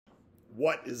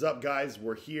What is up, guys?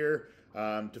 We're here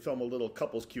to film a little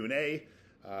couples Q&A.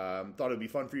 Thought it would be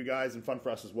fun for you guys and fun for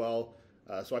us as well.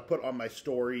 So I put on my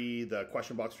story the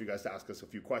question box for you guys to ask us a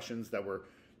few questions that were,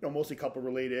 mostly couple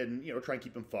related, and try and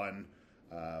keep them fun.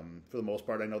 For the most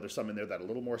part, I know there's some in there that are a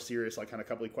little more serious, like kind of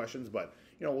couple questions, but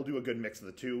we'll do a good mix of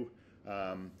the two.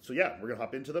 So yeah, we're gonna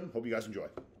hop into them. Hope you guys enjoy.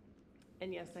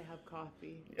 And yes, I have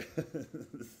coffee.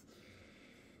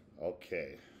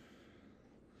 Okay.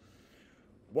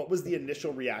 What was the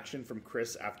initial reaction from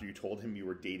Chris after you told him you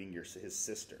were dating his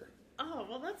sister? Oh,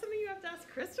 well, that's something you have to ask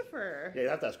Christopher. Yeah, you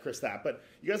have to ask Chris that. But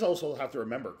you guys also have to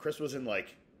remember, Chris was in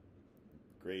like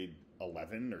grade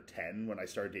 11 or 10 when I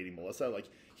started dating Melissa. Like,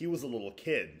 he was a little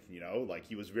kid, like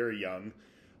he was very young.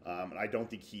 And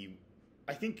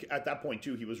I think at that point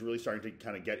too, he was really starting to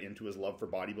kind of get into his love for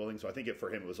bodybuilding. So I think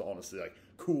for him, it was honestly like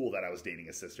cool that I was dating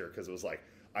his sister, because it was like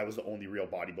I was the only real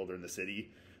bodybuilder in the city.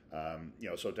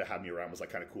 So to have me around was like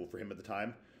kind of cool for him at the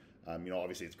time.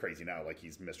 Obviously it's crazy now. Like,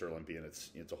 he's Mr. Olympia, and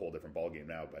it's a whole different ballgame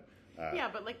now. But yeah,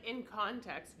 but like in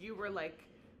context, you were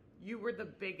the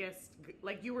biggest,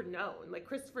 like you were known. Like,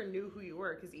 Christopher knew who you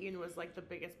were because Ian was like the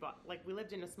biggest. Like, we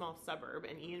lived in a small suburb,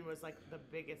 and Ian was like the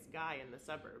biggest guy in the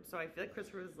suburb. So I feel like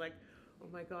Christopher was like, oh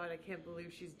my god, I can't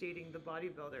believe she's dating the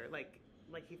bodybuilder. Like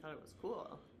he thought it was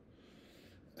cool.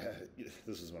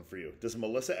 This is one for you. Does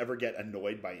Melissa ever get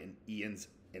annoyed by Ian's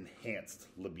enhanced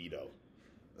libido?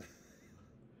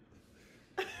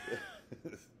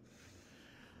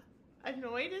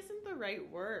 Annoyed isn't the right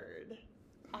word.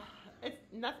 It's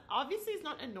not, obviously it's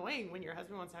not annoying when your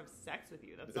husband wants to have sex with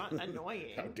you. That's not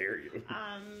annoying. How dare you?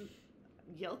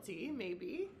 Guilty,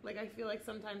 maybe. Like, I feel like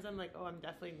sometimes I'm like, oh, I'm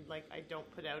definitely, like, I don't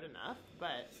put out enough,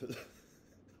 but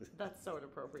that's so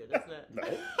inappropriate, isn't it?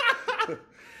 No.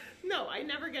 No, I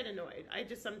never get annoyed. I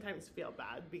just sometimes feel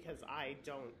bad because I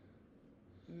don't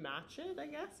match it, I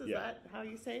guess. Is that how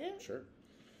you say it? Sure.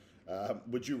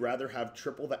 Would you rather have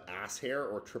triple the ass hair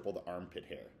or triple the armpit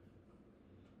hair?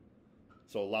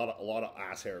 So a lot of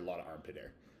ass hair, a lot of armpit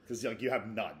hair. Because you have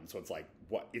none, so it's like,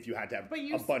 what if you had to have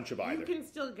a bunch of either? You can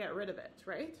still get rid of it,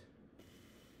 right?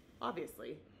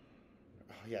 Obviously.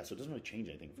 Oh, yeah, so it doesn't really change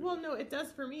anything for you. Well, no, it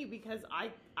does for me, because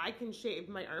I can shave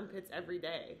my armpits every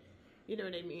day. You know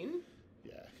what I mean?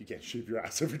 Yeah, you can't shave your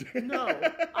ass every day. No.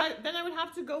 Then I would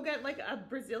have to go get like a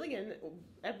Brazilian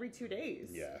every 2 days.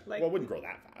 Yeah. Like, well, it wouldn't grow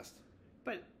that fast.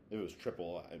 But if it was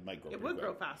triple, it might grow. It would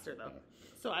grow faster though.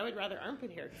 Yeah. So I would rather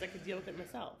armpit hair because I could deal with it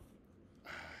myself.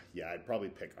 Yeah, I'd probably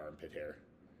pick armpit hair.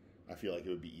 I feel like it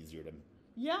would be easier to.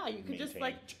 Yeah, you could just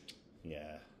like.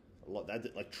 Yeah,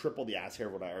 that like triple the ass hair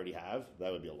what I already have.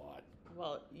 That would be a lot.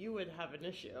 Well, you would have an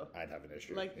issue. I'd have an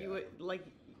issue. Like, you would like.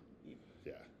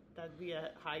 Yeah. That'd be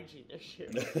a hygiene issue.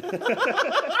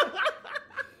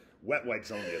 Wet wipes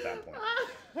only at that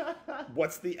point.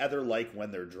 What's the other like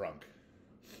when they're drunk?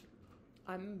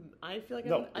 I feel like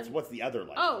what's the other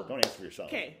like? Oh, don't answer for yourself.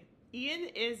 Okay, Ian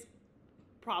is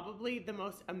probably the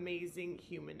most amazing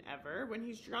human ever when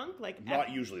he's drunk. Like, not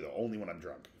usually though. Only when I'm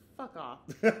drunk. Fuck off.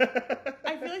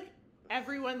 I feel like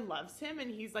everyone loves him,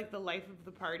 and he's like the life of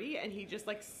the party, and he just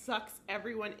like sucks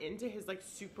everyone into his like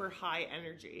super high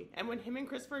energy. And when him and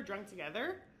Christopher are drunk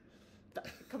together,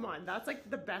 come on, that's like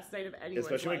the best night of anyone's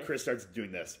Especially life. when Chris starts doing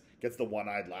this, gets the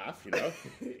one-eyed laugh,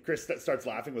 Chris starts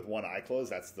laughing with one eye closed.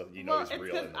 That's he's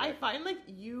real. In I find like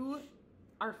you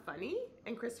are funny,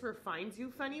 and Christopher finds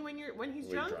you funny when he's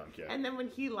drunk. Yeah. And then when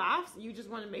he laughs, you just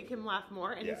want to make him laugh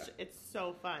more, and it's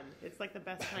so fun. It's like the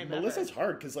best time ever. Melissa's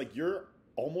hard because like you're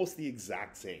almost the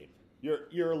exact same.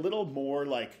 You're a little more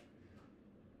like.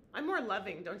 I'm more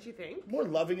loving, don't you think? More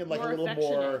loving and like more a little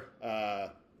more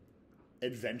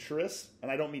adventurous,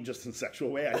 and I don't mean just in a sexual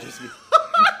way. I just mean,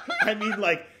 I mean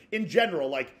like in general,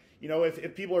 like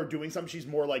if people are doing something, she's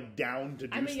more like down to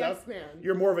do I'm a stuff. Yes man.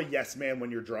 You're more of a yes man when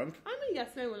you're drunk. I'm a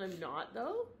yes man when I'm not,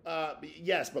 though.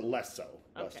 Yes, but less so.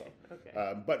 Okay.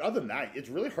 But other than that, it's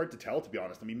really hard to tell, to be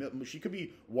honest. I mean, she could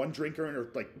be one drinker and or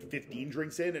like 15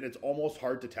 drinks in, and it's almost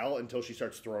hard to tell until she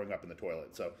starts throwing up in the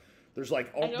toilet. So there's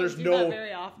like, there's no that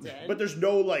very often. But there's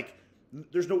no like,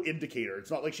 there's no indicator.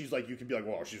 It's not like she's like, you can be like,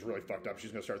 well, she's really fucked up.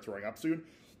 She's gonna start throwing up soon.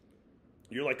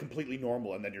 You're like completely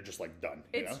normal, and then you're just like done.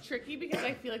 It's tricky because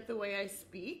I feel like the way I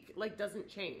speak like doesn't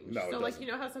change. No, so like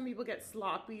how some people get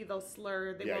sloppy, they'll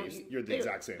slur, they won't. You're the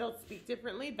exact same. They'll speak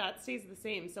differently. That stays the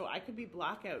same. So I could be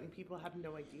blackout, and people have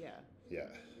no idea. Yeah.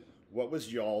 What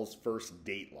was y'all's first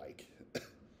date like?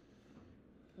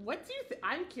 What do you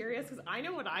I'm curious because I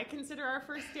know what I consider our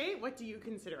first date. What do you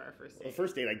consider our first date? The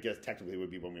first date, I guess, technically would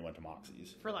be when we went to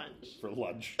Moxie's. For lunch. For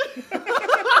lunch.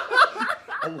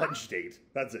 A lunch date.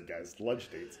 That's it, guys. Lunch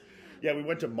dates. Yeah, we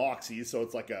went to Moxie's, so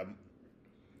it's like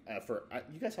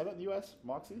you guys have that in the U.S.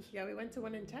 Moxie's? Yeah, we went to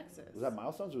one in Texas. Was that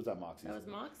Milestones or was that Moxie's? That was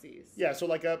Moxie's. Yeah, so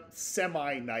like a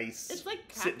semi-nice It's like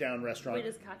sit-down restaurant. Wait,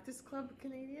 is Cactus Club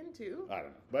Canadian too? I don't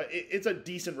know. But it's a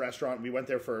decent restaurant. We went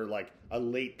there for like a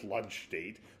late lunch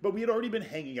date. But we had already been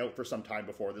hanging out for some time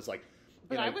before this. Like,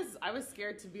 But I was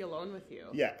scared to be alone with you.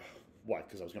 Yeah. What?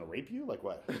 Because I was going to rape you? Like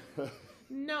what?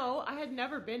 No, I had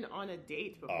never been on a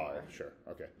date before. Oh, sure.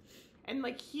 Okay. And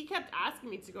like he kept asking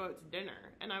me to go out to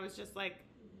dinner, and I was just like,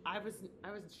 I was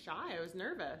shy. I was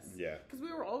nervous. Yeah. Because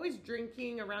we were always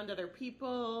drinking around other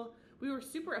people. We were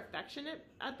super affectionate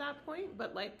at that point,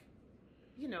 but like,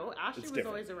 you know, Ashley was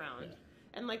always around. Yeah.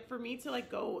 And like for me to like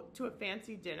go to a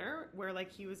fancy dinner where like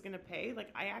he was gonna pay, like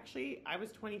I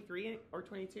was 23 or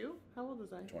 22. How old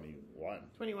was I? 21.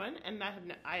 21, and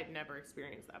I had never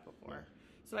experienced that before. Yeah.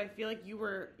 So I feel like you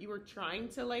were trying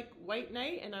to like white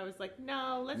knight, and I was like,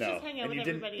 no, let's just hang out with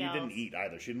everybody else. You didn't eat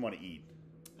either. She didn't want to eat.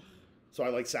 So I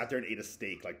like sat there and ate a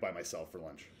steak like by myself for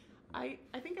lunch. I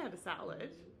think I had a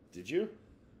salad. Did you?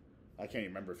 I can't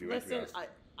even remember if you went to be honest.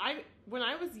 When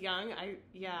I was young,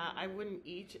 I wouldn't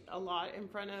eat a lot in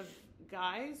front of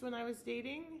guys when I was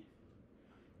dating,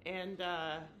 and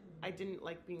I didn't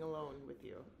like being alone with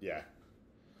you. Yeah.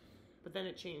 But then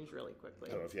it changed really quickly.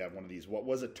 I don't know if you have one of these. What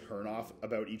was a turnoff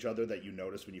about each other that you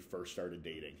noticed when you first started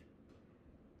dating?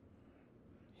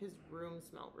 His room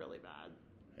smelled really bad.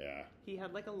 Yeah. He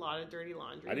had like a lot of dirty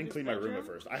laundry. I didn't clean my room at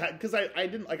first. I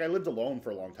didn't like I lived alone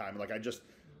for a long time. Like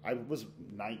I was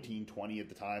 19, 20 at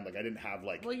the time. Like I didn't have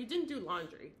like. Well, you didn't do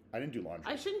laundry. I didn't do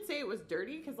laundry. I shouldn't say it was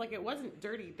dirty because like it wasn't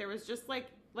dirty. There was just like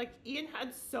Ian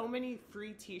had so many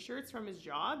free T-shirts from his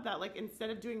job that like instead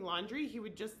of doing laundry, he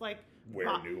would just like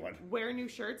wear new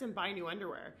shirts and buy new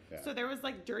underwear. Yeah. So there was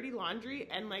like dirty laundry,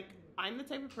 and like I'm the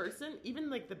type of person, even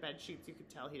like the bed sheets, you could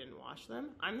tell he didn't wash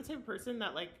them. I'm the type of person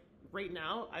that like right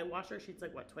now I wash our sheets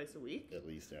like twice a week at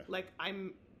least. Yeah. Like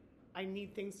I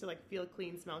need things to like feel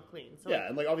clean, smell clean. So yeah,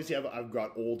 and like obviously I've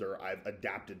got older. I've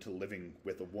adapted to living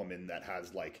with a woman that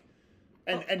has like,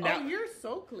 and now you're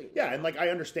so clean. Yeah, and like I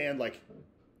understand like,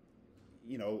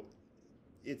 you know,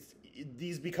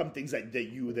 these become things that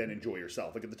you then enjoy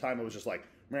yourself. Like at the time I was just like,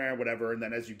 meh, whatever, and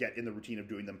then as you get in the routine of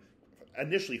doing them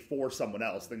initially for someone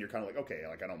else, then you're kind of like, okay,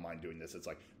 like I don't mind doing this. It's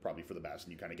like probably for the best,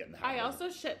 and you kind of get in the habit. I also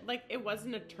like it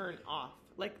wasn't a turn off.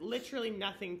 Like literally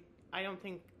nothing. I don't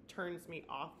think turns me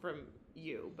off from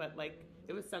you, but like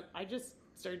it was I just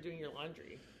started doing your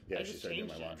laundry. Yeah, she started doing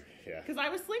my laundry. Yeah, because I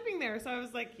was sleeping there, so I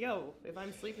was like, yo, if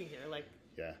I'm sleeping here, like,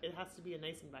 yeah, it has to be a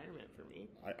nice environment for me.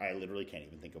 I literally can't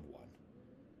even think of one.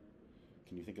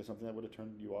 Can you think of something that would have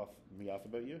turned me off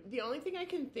about you? The only thing I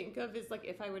can think of is like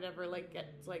if I would ever like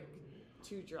get like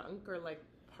too drunk or like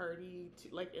party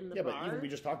like in the bar. Yeah, but even we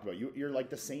just talked about you're like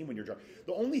the same when you're drunk.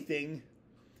 The only thing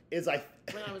is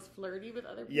when I was flirty with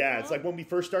other people. Yeah, it's like when we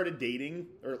first started dating,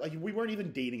 or like we weren't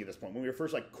even dating at this point. When we were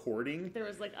first like courting, there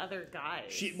was like other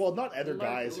guys. Not other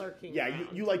guys. Lurking yeah,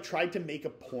 you like tried to make a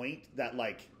point that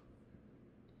like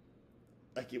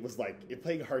it was like it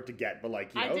playing hard to get, but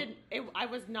like you know, I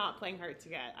was not playing hard to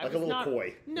get. I like was a little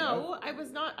coy. No, you know? I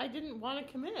was not. I didn't want to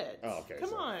commit. Oh, okay.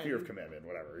 Come on. Fear of commitment,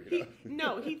 whatever. You know?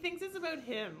 No, he thinks it's about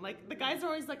him. Like the guys are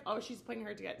always like, "Oh, she's playing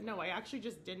hard to get." No, I actually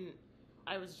just didn't.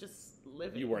 I was just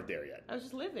living. You weren't there yet. I was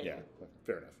just living. Yeah,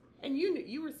 fair enough. And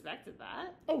you respected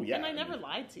that. Oh yeah. And I never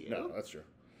lied to you. No, that's true.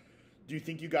 Do you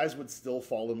think you guys would still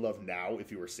fall in love now if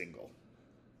you were single?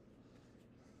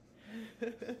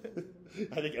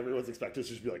 I think everyone's expected to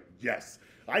just be like, yes.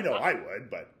 I know I would,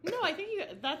 but no, I think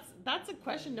that's a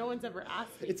question no one's ever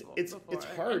asked people before. It's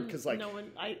hard because like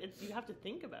you have to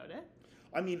think about it.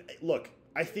 I mean, look,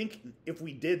 I think if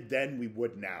we did then, we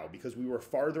would now because we were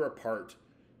farther apart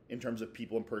in terms of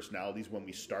people and personalities when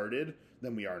we started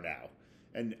than we are now.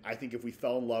 And I think if we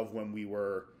fell in love when we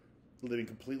were living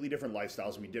completely different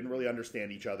lifestyles and we didn't really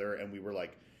understand each other and we were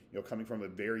like, you know, coming from a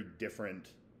very different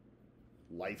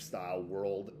lifestyle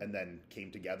world and then came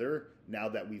together, now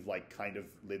that we've like kind of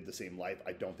lived the same life,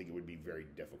 I don't think it would be very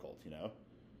difficult, you know?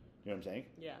 You know what I'm saying?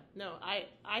 Yeah. No,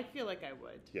 I feel like I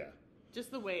would. Yeah.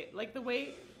 Just the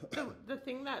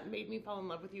thing that made me fall in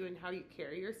love with you and how you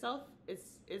carry yourself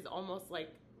is almost like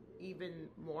even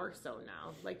more so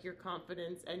now. Like your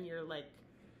confidence and your like,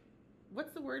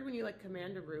 what's the word when you like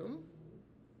command a room?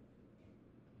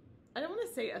 I don't want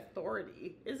to say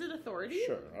authority. Is it authority?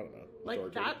 Sure, I don't know.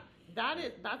 Like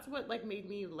that's what like made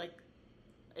me like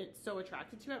it's so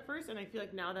attracted to you at first, and I feel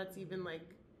like now that's even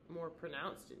like more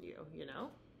pronounced in you, you know?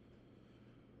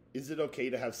 Is it okay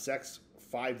to have sex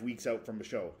 5 weeks out from a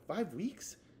show? 5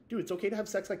 weeks? Dude, it's okay to have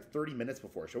sex like 30 minutes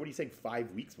before a show. What are you saying,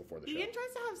 5 weeks before the show? Ian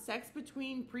tries to have sex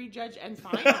between prejudge and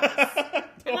finals.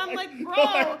 And I'm like,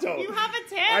 bro, you have a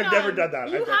tan I've never done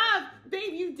that.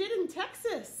 Babe, you did in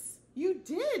Texas. You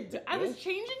did. I was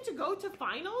changing to go to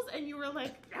finals, and you were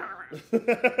like, and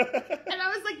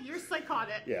I was like, you're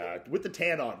psychotic. Yeah, with the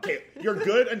tan on. Okay, you're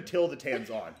good until the tan's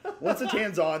on. Once the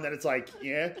tan's on, then it's like,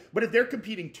 yeah. But if they're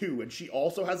competing too, and she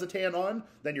also has a tan on,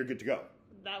 then you're good to go.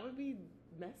 That would be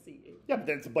messy. Yeah, but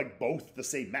then it's like both the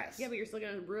same mess. Yeah, but you're still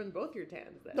going to ruin both your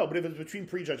tans then. No, but if it's between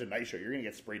prejudge and night show, you're going to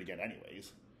get sprayed again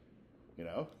anyways. You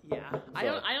know? Yeah. So, I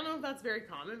don't know if that's very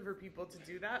common for people to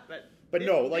do that, but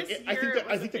no, like I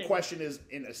think the question is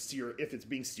if it's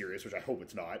being serious, which I hope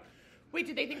it's not. Wait,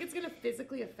 do they think it's going to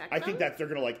physically affect them? I think that they're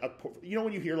going to like, you know,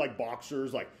 when you hear like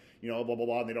boxers like, you know, blah blah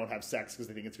blah, and they don't have sex because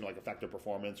they think it's going to like affect their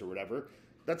performance or whatever.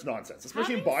 That's nonsense.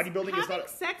 Especially in bodybuilding, it's not.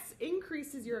 Sex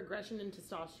increases your aggression and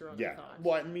testosterone. Yeah.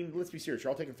 Well, I mean, let's be serious.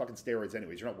 You're all taking fucking steroids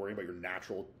anyways. You're not worrying about your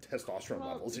natural testosterone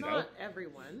levels. You know. Not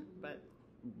everyone, but.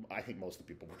 I think most of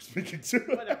the people we're speaking to.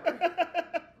 Whatever.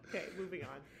 Okay, moving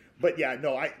on. But yeah,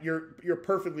 no, you're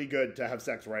perfectly good to have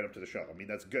sex right up to the show. I mean,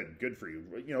 that's good for you.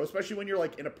 You know, especially when you're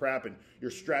like in a prep and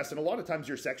you're stressed, and a lot of times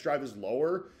your sex drive is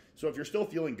lower. So if you're still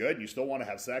feeling good and you still want to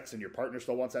have sex and your partner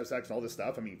still wants to have sex and all this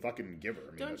stuff, I mean, fucking give her.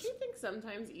 I mean, don't you think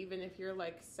sometimes even if your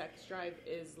like sex drive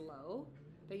is low,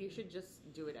 that you should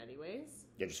just do it anyways?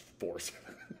 Yeah, just force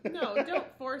it. No,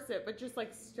 don't force it, but just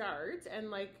like start and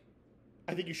like.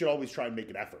 I think you should always try and make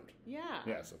an effort. Yeah.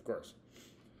 Yes, of course.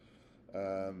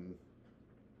 I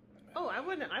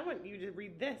want you to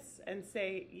read this and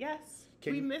say, yes,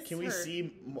 we miss her. Can we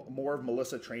see more of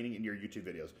Melissa training in your YouTube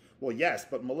videos? Well, yes,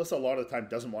 but Melissa a lot of the time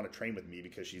doesn't want to train with me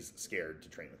because she's scared to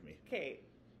train with me. Okay.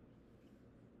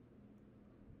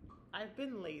 I've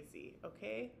been lazy,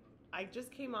 okay? I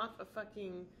just came off a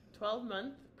fucking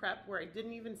 12-month prep where I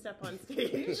didn't even step on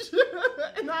stage.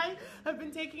 And I have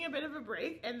been taking a bit of a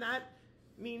break, and that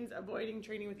means avoiding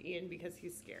training with Ian because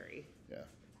he's scary. Yeah.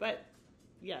 But,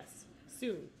 yes,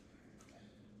 soon.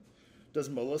 Does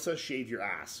Melissa shave your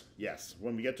ass? Yes.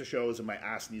 When we get to shows and my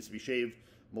ass needs to be shaved,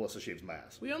 Melissa shaves my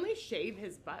ass. We only shave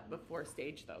his butt before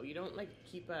stage, though. You don't, like,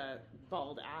 keep a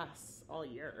bald ass all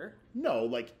year. No,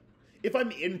 like, if I'm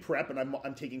in prep and I'm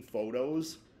taking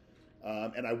photos,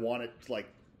 and I want it, like,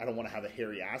 I don't want to have a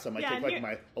hairy ass, I might take, like,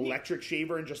 my electric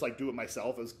shaver and just, like, do it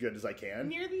myself as good as I can.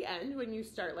 Near the end, when you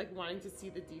start, like, wanting to see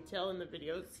the detail in the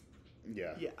videos.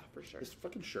 Yeah. Yeah, for sure. This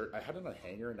fucking shirt, I had it on a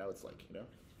hanger, and now it's, like, you know.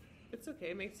 It's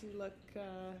okay. It makes you look,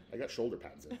 I got shoulder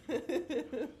pads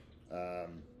in.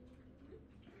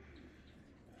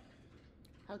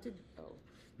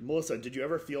 Melissa, did you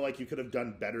ever feel like you could have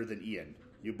done better than Ian?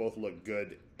 You both look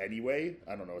good anyway.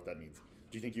 I don't know what that means.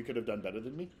 Do you think you could have done better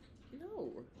than me?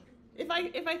 No. If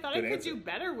I thought I could do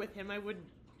better with him, I would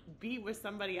be with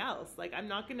somebody else. Like, I'm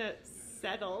not gonna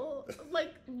settle.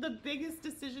 Like, the biggest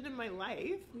decision in my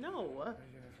life. No.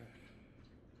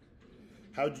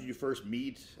 How did you first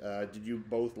meet? Did you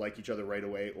both like each other right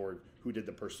away, or who did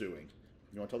the pursuing?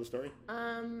 You want to tell the story?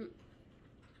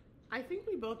 I think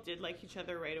we both did like each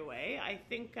other right away. I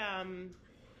think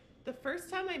the first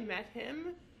time I met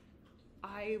him,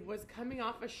 I was coming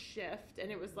off a shift,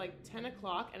 and it was like 10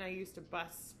 o'clock, and I used to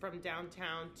bus from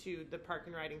downtown to the park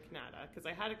and ride in Canada, because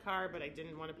I had a car, but I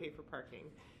didn't want to pay for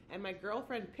parking. And my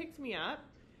girlfriend picked me up,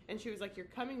 and she was like, you're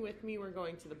coming with me, we're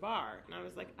going to the bar. And I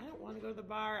was like, I don't want to go to the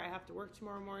bar, I have to work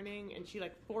tomorrow morning. And she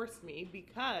like forced me,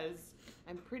 because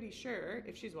I'm pretty sure,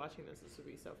 if she's watching this would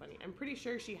be so funny, I'm pretty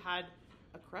sure she had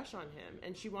a crush on him,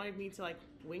 and she wanted me to like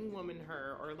wing woman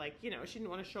her, or like, you know, she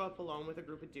didn't want to show up alone with a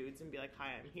group of dudes and be like,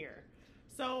 hi, I'm here.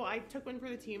 So I took one for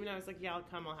the team, and I was like, yeah, I'll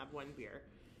come, I'll have one beer.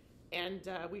 And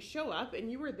we show up, and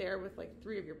you were there with like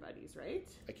 3 of your buddies, right?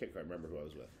 I can't quite remember who I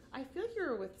was with. I feel like you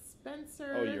were with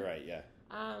Spencer. Oh, you're right, yeah.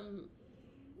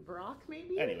 Brock,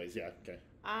 maybe? Anyways, yeah, okay.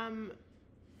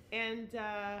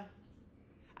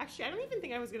 Actually, I don't even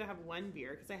think I was going to have one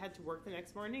beer, because I had to work the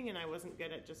next morning, and I wasn't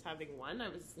good at just having one. I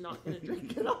was not going to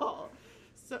drink at all.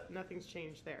 So nothing's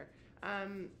changed there.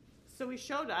 So we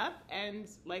showed up, and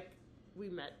like we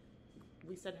met.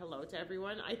 We said hello to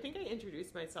everyone. I think I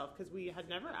introduced myself because we had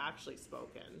never actually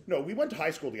spoken. No, we went to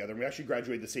high school together, and we actually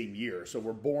graduated the same year. So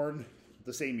we're born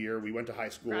the same year. We went to high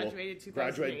school. Graduated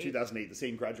 2008, the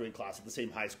same graduating class at the same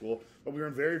high school. But we were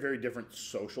in very, very different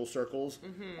social circles.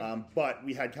 Mm-hmm. But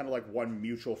we had kind of like one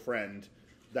mutual friend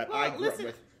that I grew up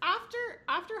with.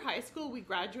 After high school, we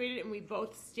graduated, and we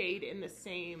both stayed in the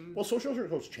same... Well, social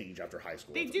circles change after high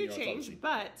school. They do change,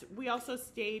 but we also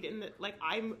stayed in the... Like,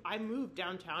 I moved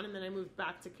downtown, and then I moved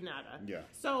back to Canada. Yeah.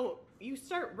 So you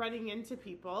start running into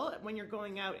people when you're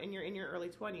going out, and you're in your early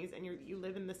 20s, and you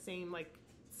live in the same, like,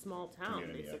 small town,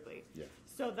 Community, yeah. basically. Yeah.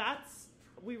 So that's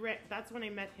when I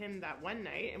met him that one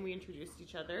night, and we introduced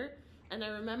each other. And I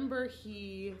remember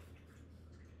he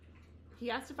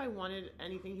asked if I wanted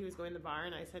anything. He was going to the bar,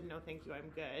 and I said, no, thank you, I'm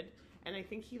good. And I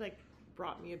think he, like,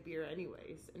 brought me a beer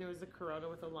anyways. And it was a Corona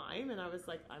with a lime, and I was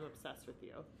like, I'm obsessed with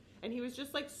you. And he was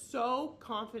just, like, so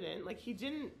confident. Like, he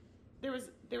didn't... There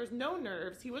was no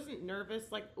nerves. He wasn't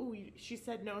nervous, like, ooh, she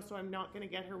said no, so I'm not going to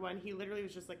get her one. He literally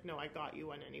was just like, no, I got you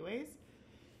one anyways.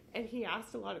 And he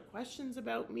asked a lot of questions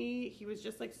about me. He was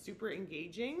just, like, super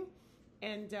engaging.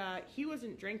 And he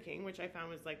wasn't drinking, which I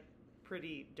found was, like,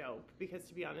 pretty dope. Because,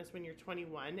 to be honest, when you're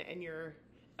 21 and you're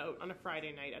out on a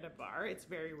Friday night at a bar, it's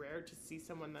very rare to see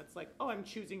someone that's like, oh, I'm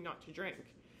choosing not to drink.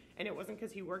 And it wasn't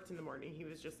because he worked in the morning. He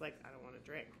was just like, I don't want to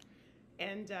drink.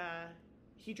 And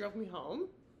he drove me home.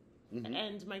 Mm-hmm.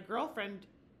 And my girlfriend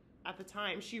at the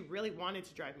time, she really wanted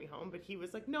to drive me home, but he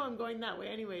was like, no, I'm going that way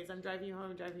anyways. I'm driving you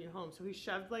home. So he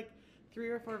shoved like 3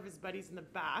 or 4 of his buddies in the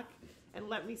back and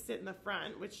let me sit in the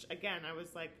front, which again, I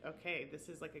was like, okay, this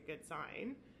is like a good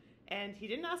sign. And he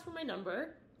didn't ask for my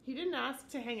number. He didn't ask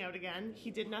to hang out again.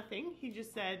 He did nothing. He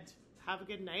just said, have a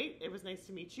good night. It was nice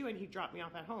to meet you. And he dropped me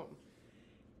off at home.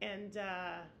 And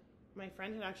my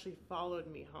friend had actually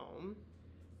followed me home,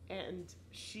 and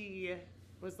she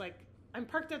was like, I'm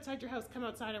parked outside your house. Come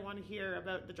outside. I want to hear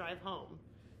about the drive home.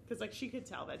 Because, like, she could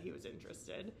tell that he was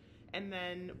interested. And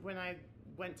then when I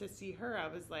went to see her, I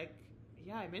was like,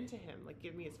 yeah, I'm into him. Like,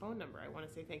 give me his phone number. I want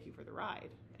to say thank you for the ride.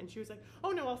 And she was like,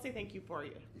 oh, no, I'll say thank you for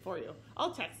you.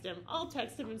 I'll text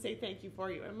him and say thank you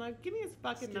for you. I'm like, give me his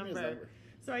fucking number.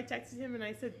 So I texted him and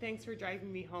I said, thanks for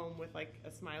driving me home, with, like,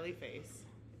 a smiley face.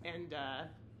 And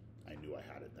I knew I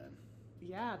had it then.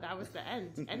 Yeah, that was the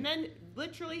end. And then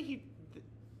literally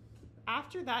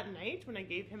after that night, when I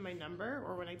gave him my number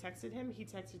or when I texted him, he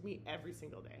texted me every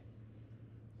single day.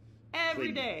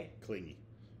 Every day. Clingy.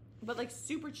 But like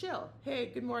super chill.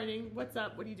 Hey, good morning. What's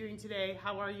up? What are you doing today?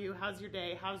 How are you? How's your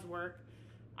day? How's work?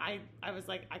 I was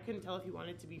like, I couldn't tell if he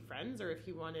wanted to be friends or if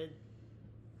he wanted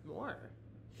more.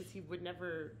 Because he would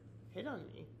never hit on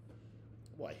me.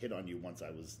 Well, I hit on you once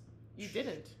I was... You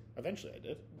didn't. Eventually I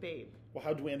did. Babe. Well,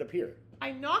 how'd we end up here?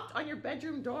 I knocked on your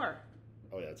bedroom door.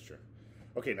 Oh, yeah, that's true.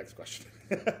 Okay, next question.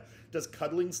 Does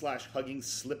cuddling/hugging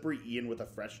slippery Ian with a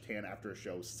fresh tan after a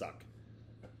show suck?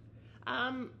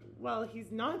 Well,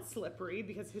 he's not slippery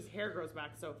because his hair grows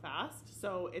back so fast.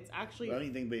 So it's actually... Well,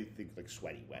 anything they think like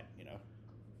sweaty wet, you know?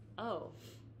 Oh.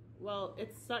 Well,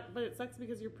 it sucks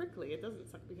because you're prickly. It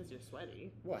doesn't suck because you're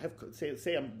sweaty. Well,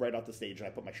 say I'm right off the stage and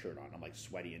I put my shirt on. I'm like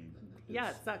sweaty and...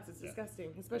 Yeah, it sucks. It's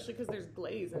disgusting. Especially because there's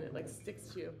glaze and it like sticks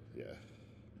to you. Yeah.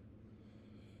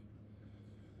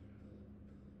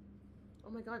 Oh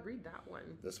my god, read that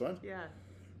one. This one? Yeah.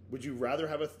 Would you rather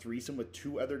have a threesome with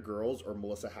 2 other girls or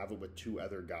Melissa have it with 2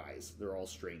 other guys? They're all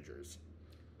strangers.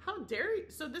 How dare you?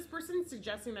 So this person's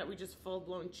suggesting that we just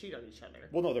full-blown cheat on each other.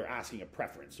 Well, no, they're asking a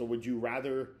preference. So would you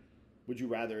rather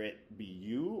it be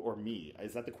you or me?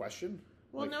 Is that the question?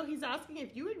 Well, no, he's asking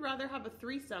if you would rather have a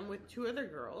threesome with 2 other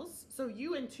girls, so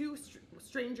you and 2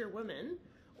 stranger women,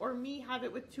 or me have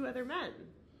it with 2 other men.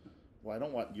 Well, I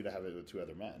don't want you to have it with 2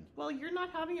 other men. Well, you're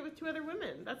not having it with 2 other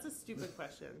women. That's a stupid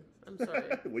question. I'm sorry.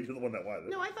 Well, you're the one that wanted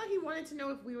it. No, I thought he wanted to know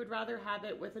if we would rather have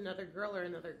it with another girl or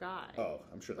another guy. Oh,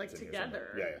 I'm sure that's like in together.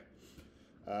 Here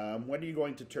somewhere. Yeah. When are you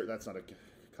going to That's not a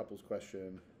couple's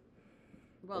question.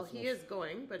 Well, he is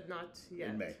going, but not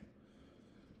yet. In May.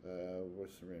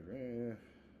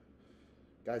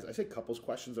 Guys, I say couples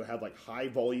questions that have like high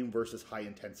volume versus high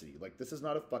intensity. Like, this is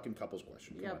not a fucking couples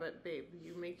question. Come on. But babe,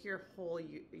 you make your whole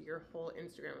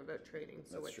Instagram about trading.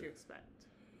 So what do you expect?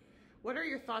 What are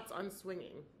your thoughts on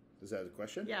swinging? Is that a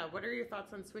question? Yeah. What are your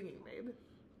thoughts on swinging, babe?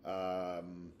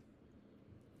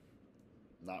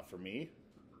 Not for me.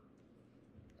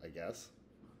 I guess.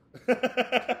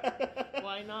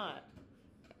 Why not?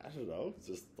 I don't know. It's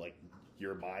just like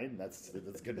you're mine. That's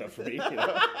good enough for me. You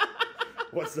know?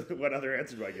 What other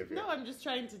answer do I give you? No, I'm just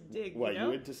trying to dig. What, you know?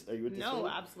 are you into No,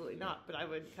 swinging? absolutely not. But I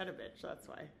would cut a bitch. That's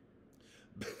why.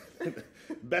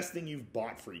 Best thing you've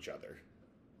bought for each other.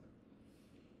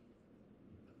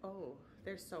 Oh,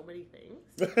 there's so many things.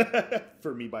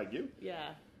 For me, by you? Yeah.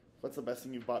 What's the best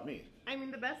thing you've bought me? I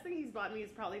mean, the best thing he's bought me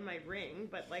is probably my ring,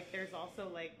 but like, there's also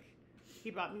like,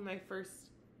 he bought me my first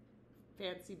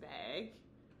fancy bag.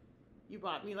 You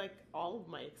bought me like all of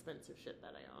my expensive shit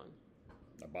that I own.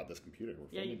 I bought this computer.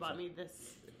 Yeah, you bought me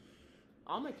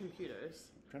all my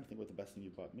computers. I'm trying to think what the best thing you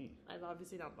bought me. I've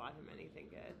obviously not bought him anything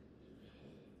good.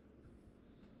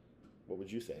 What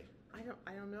would you say? I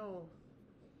don't know.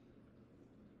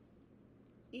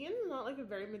 Ian's not like a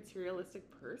very materialistic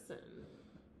person.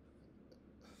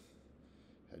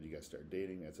 How'd you guys guys start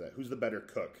dating? That's that. Who's the better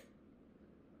cook?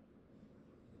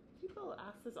 People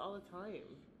ask this all the time.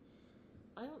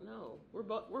 I don't know. We're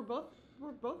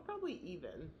both probably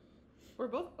even. We're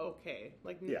both okay.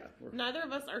 Like Yeah. neither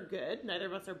of us are good. Neither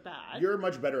of us are bad. You're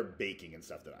much better at baking and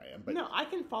stuff than I am. But no, I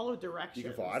can follow directions. you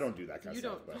can follow. I don't do that kind You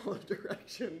of stuff. don't follow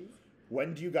directions.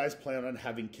 When do you guys plan on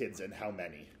having kids and how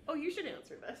many? Oh, you should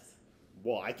answer this.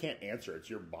 Well, I can't answer. It's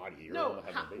your body. You're No,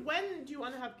 gonna have a baby. when do you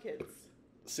want to have kids?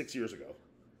 6 years ago.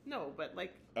 No, but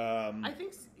like, Um, I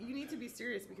think you need to be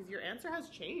serious because your answer has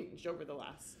changed over the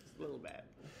last little bit.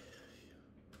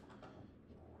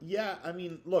 Yeah, I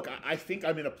mean, look, I think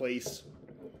I'm in a place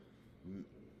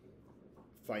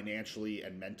financially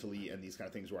and mentally and these kind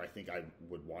of things where I think I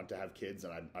would want to have kids,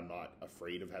 and I'm not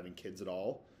afraid of having kids at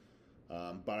all.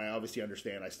 But I obviously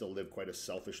understand I still live quite a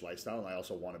selfish lifestyle, and I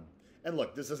also want to. And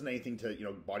look, this isn't anything to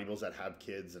bodybuilders that have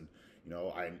kids, and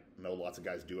I know lots of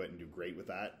guys do it and do great with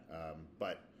that.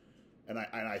 And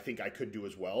I think I could do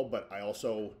as well, but I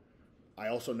also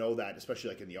know that, especially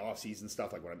like in the off season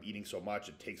stuff, like when I'm eating so much,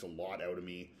 it takes a lot out of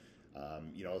me.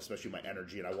 Especially my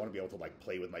energy, and I want to be able to like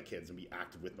play with my kids and be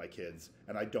active with my kids.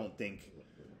 And I don't think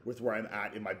with where I'm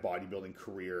at in my bodybuilding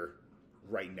career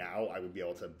right now, I would be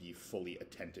able to be fully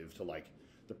attentive to like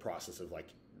the process of like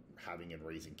having and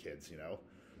raising kids.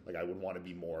 Like I would want to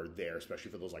be more there, especially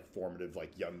for those like formative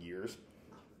like young years.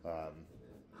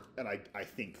 And I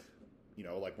think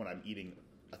like when I'm eating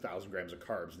 1,000 grams of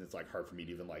carbs and it's like hard for me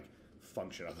to even like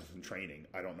function other than training,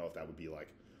 I don't know if that would be like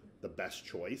the best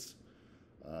choice.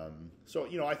 So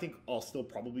I think I'll still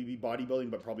probably be bodybuilding,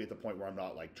 but probably at the point where I'm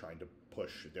not like trying to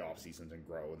push the off seasons and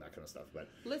grow and that kind of stuff. But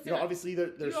listen, obviously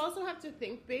there's. You also have to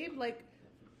think, babe. Like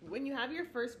when you have your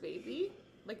first baby,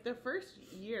 like the first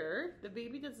year, the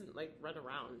baby doesn't like run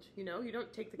around. You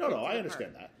don't take the kids No, I to the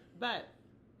understand park. that. But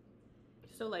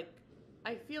so like,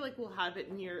 I feel like we'll have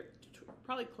it near,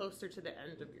 probably closer to the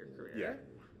end of your career. Yeah.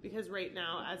 Because right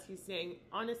now, as he's saying,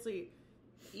 honestly,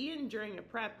 Ian during a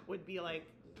prep would be like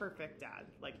perfect dad,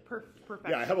 like perfect.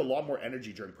 Yeah, I have a lot more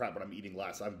energy during prep when I'm eating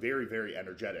less. I'm very, very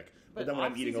energetic. But then when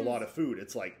I'm eating a lot of food,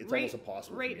 it's like it's almost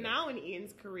impossible. Right now in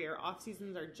Ian's career, off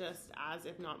seasons are just as,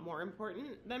 if not more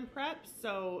important than prep.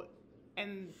 So,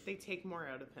 and they take more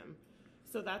out of him.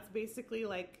 So that's basically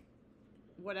like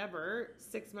whatever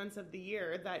 6 months of the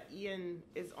year that Ian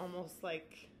is almost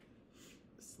like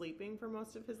sleeping for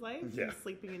most of his life. Yeah. He's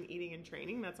sleeping and eating and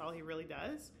training. That's all he really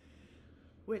does.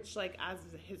 Which, like, as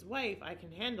his wife, I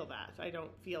can handle that. I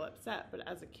don't feel upset. But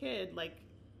as a kid, like,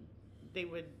 they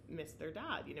would miss their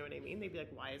dad. You know what I mean? They'd be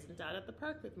like, why isn't dad at the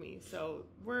park with me? So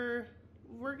we're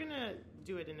going to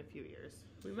do it in a few years.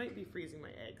 We might be freezing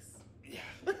my eggs.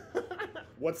 Yeah.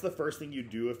 What's the first thing you'd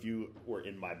do if you were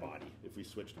in my body, if we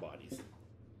switched bodies?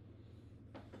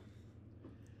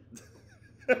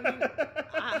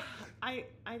 I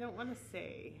don't want to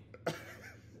say.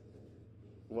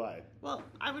 Why? Well,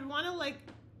 I would want to like.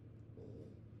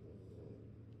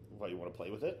 What, you want to play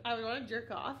with it? I would want to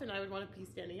jerk off, and I would want to pee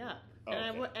standing up, Oh,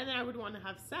 and okay. I would want to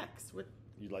have sex with.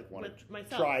 You'd like want With to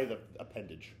myself. try the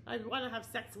appendage. I'd want to have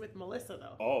sex with Melissa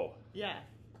though. Oh, Yeah,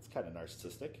 it's kind of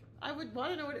narcissistic. I would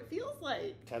want to know what it feels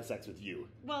like. To have sex with you.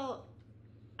 Well,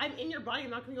 I'm in your body. I'm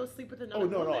not going to go sleep with another Oh,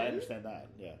 no, woman. I understand that.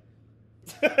 Yeah.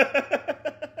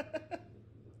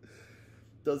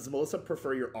 Does Melissa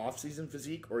prefer your off-season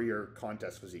physique or your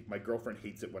contest physique? My girlfriend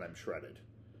hates it when I'm shredded.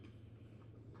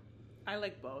 I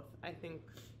like both. I think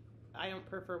I don't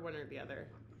prefer one or the other.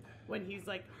 When he's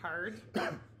like hard,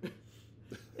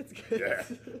 it's good. Yeah,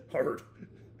 hard.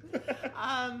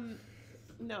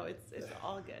 No, it's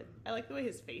all good. I like the way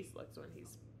his face looks when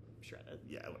he's shredded.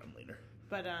 Yeah, when I'm leaner.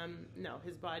 But no,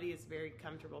 his body is very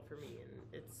comfortable for me, and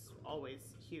it's always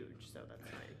huge, so that's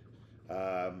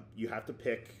fine. You have to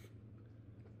pick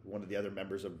one of the other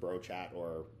members of Bro Chat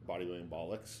or Bodybuilding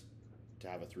Bollocks to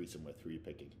have a threesome with. Who are you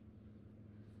picking?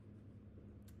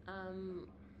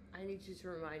 I need you to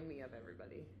remind me of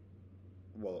everybody.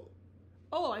 Well,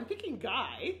 Oh, I'm picking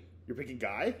Guy. you're picking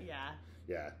Guy? Yeah.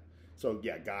 Yeah. So,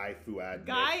 yeah, Guy, Fuad,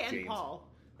 Guy Nick, and James. Paul.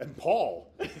 And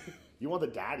Paul. You want the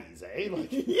daddies, eh? Like,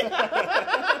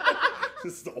 Yeah.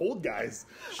 this is the old guys.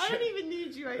 I don't even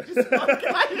need you. I just want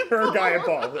Guy and Or Paul. Guy and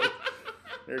Paul.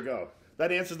 There you go.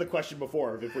 That answers the question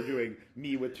before of if we're doing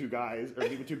me with two guys, or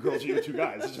me with two girls, you with two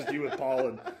guys. It's just you with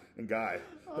Paul and Guy.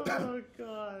 Oh,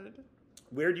 God.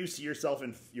 Where do you see yourselves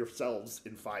in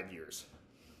 5 years?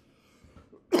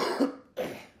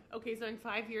 Okay, so in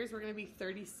 5 years, we're going to be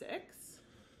 36.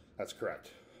 That's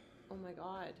correct. Oh, my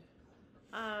God.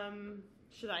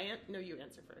 Should I No, you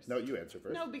answer first. No, you answer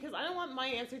first. No, because I don't want my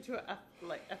answer to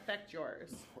affect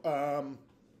yours.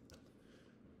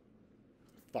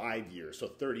 5 years, so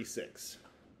 36.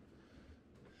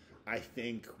 I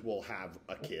think we'll have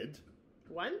a kid.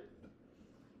 One?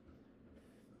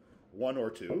 One or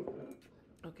two.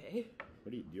 Okay.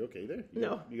 What are you okay there?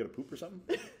 No. You got to poop or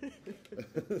something?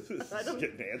 I don't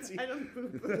Get Nancy. I don't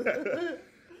poop.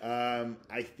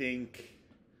 I think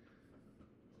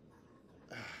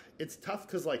it's tough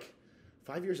because like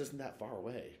 5 years isn't that far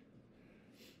away.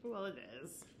 Well, it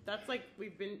is. That's like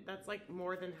that's like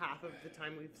more than half of the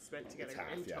time we've spent together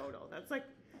in total. That's like,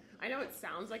 I know it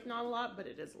sounds like not a lot, but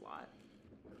it is a lot.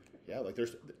 Yeah, like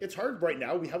it's hard right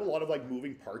now. We have a lot of like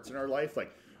moving parts in our life.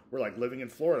 Like we're like living in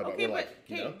Florida, okay, but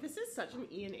we're this is such an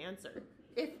Ian answer.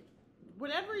 If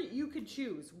whatever you could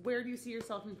choose, where do you see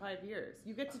yourself in 5 years?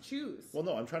 You get to choose. Well,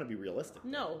 no, I'm trying to be realistic.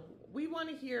 No, we want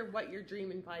to hear what your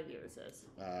dream in 5 years is.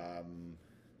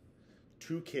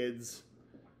 2 kids,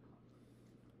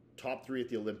 top 3 at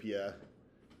the Olympia,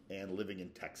 and living in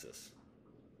Texas.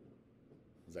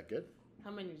 Is that good? How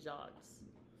many dogs?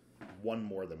 1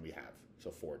 more than we have,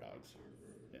 so 4 dogs.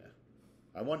 Yeah,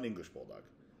 I want an English bulldog,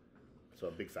 so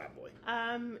a big fat boy.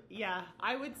 Yeah,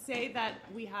 I would say that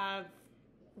we have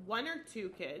 1 or 2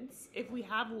 kids. If we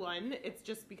have 1, it's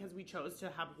just because we chose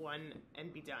to have 1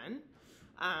 and be done.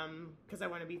 Because I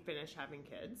want to be finished having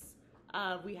kids.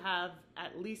 We have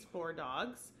at least 4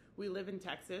 dogs. We live in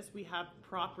Texas. We have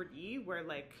property where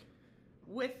like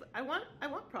I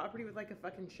want property with like a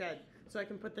fucking shed so I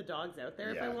can put the dogs out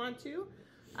there if I want to.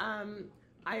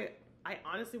 I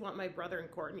honestly want my brother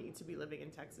and Courtney to be living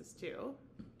in Texas too.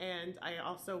 And I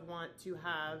also want to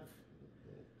have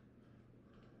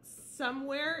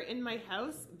somewhere in my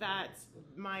house that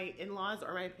my in-laws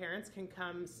or my parents can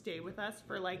come stay with us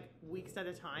for like weeks at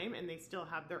a time and they still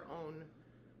have their own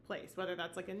place, whether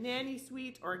that's like a nanny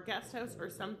suite or a guest house or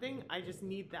something. I just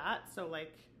need that so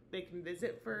like they can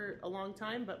visit for a long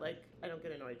time, but like I don't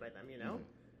get annoyed by them, you know?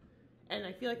 And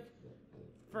I feel like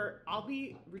I'll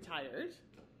be retired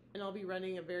and I'll be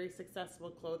running a very successful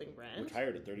clothing brand.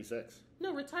 Retired at 36?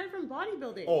 No, retired from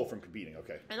bodybuilding. Oh, from competing,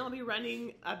 okay. And I'll be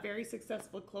running a very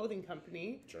successful clothing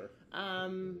company. Sure.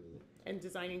 And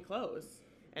designing clothes.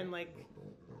 And like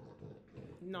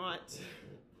not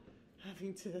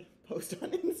having to post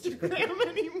on Instagram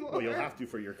anymore. Well, you'll have to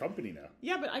for your company now.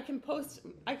 Yeah, but I can post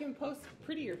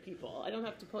prettier people. I don't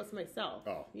have to post myself.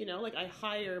 Oh. You know, like I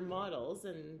hire models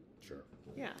and Sure.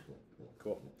 yeah.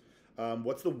 Cool.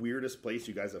 What's the weirdest place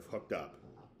you guys have hooked up?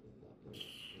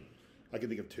 I can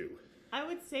think of 2. I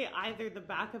would say either the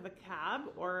back of a cab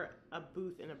or a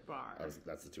booth in a bar.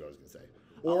 That's the 2 I was going to say.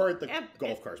 Or at the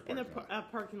golf course in parking lot. a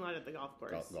parking lot at the golf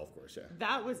course. Golf course, yeah.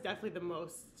 That was definitely the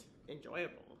most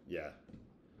enjoyable. Yeah.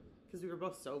 Because we were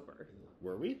both sober.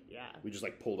 Were we? Yeah. We just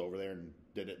like pulled over there and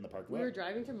did it in the parking lot? We were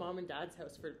driving to Mom and Dad's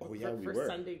house for were.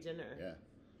 Sunday dinner. Yeah.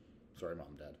 Sorry, Mom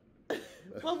and Dad.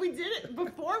 Well, we did it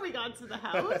before we got to the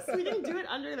house. We didn't do it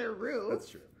under their roof. That's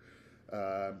true.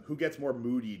 Who gets more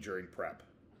moody during prep?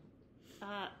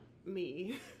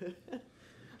 Me.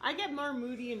 I get more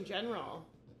moody in general.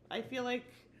 I feel like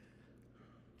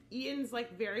Ian's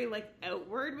like very like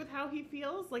outward with how he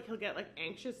feels. Like he'll get like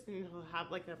anxious and he'll have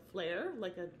like a flare,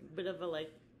 like a bit of a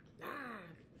like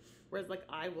Whereas like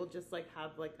I will just like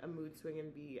have like a mood swing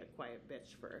and be a quiet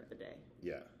bitch for a day.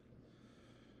 Yeah.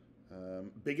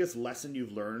 Biggest lesson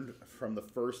you've learned from the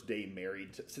first day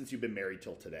since you've been married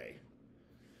till today?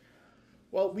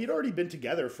 Well, we'd already been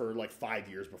together for like 5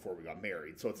 years before we got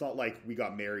married. So it's not like we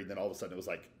got married and then all of a sudden it was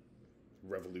like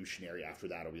revolutionary after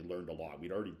that, or we learned a lot.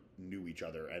 We'd already knew each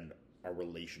other and our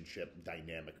relationship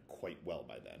dynamic quite well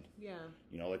by then. Yeah.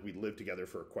 You know, like we'd lived together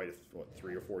for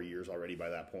 3 or 4 years already by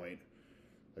that point.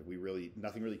 Like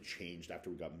nothing really changed after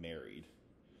we got married.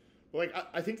 But like,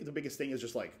 I think the biggest thing is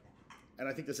just like, and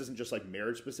I think this isn't just like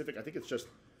marriage specific, I think it's just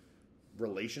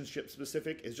relationship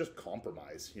specific, is just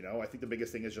compromise, you know? I think the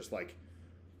biggest thing is just like,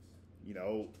 you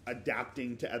know,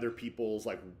 adapting to other people's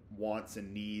like wants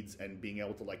and needs and being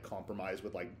able to like compromise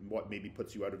with like what maybe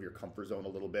puts you out of your comfort zone a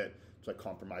little bit to like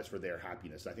compromise for their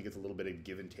happiness. I think it's a little bit of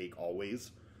give and take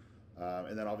always.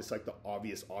 And then obviously like the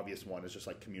obvious one is just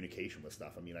like communication with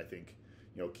stuff. I mean, I think,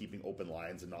 you know, keeping open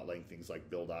lines and not letting things like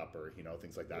build up or, you know,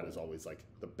 things like that is always like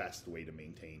the best way to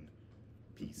maintain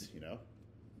peace, you know?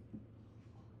 You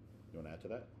want to add to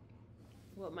that?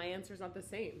 Well, my answer's not the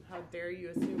same. How dare you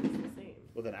assume it's the same?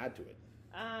 Well, then add to it.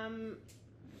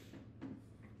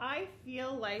 I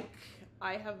feel like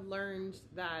I have learned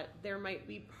that there might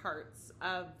be parts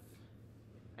of,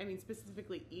 I mean,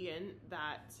 specifically Ian,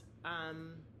 that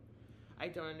I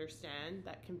don't understand,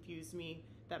 that confuse me,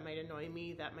 that might annoy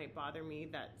me, that might bother me,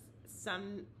 that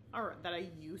that I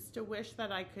used to wish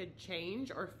that I could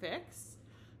change or fix.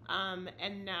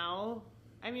 And now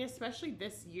I mean, especially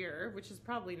this year, which is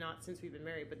probably not since we've been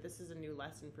married, but this is a new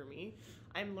lesson for me.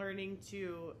 I'm learning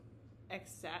to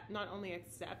not only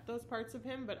accept those parts of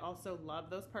him, but also love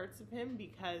those parts of him,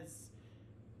 because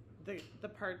the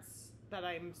parts that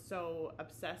I'm so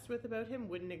obsessed with about him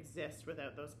wouldn't exist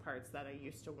without those parts that I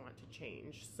used to want to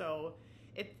change. So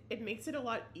it makes it a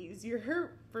lot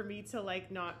easier for me to like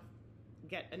not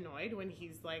get annoyed when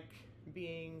he's like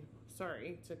being,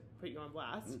 sorry to put you on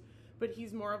blast, but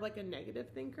he's more of like a negative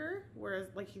thinker, whereas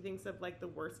like he thinks of like the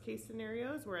worst case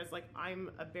scenarios, whereas like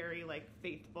I'm a very like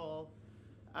faithful,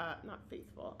 not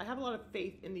faithful. I have a lot of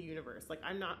faith in the universe. Like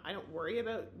I don't worry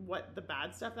about what the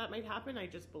bad stuff that might happen. I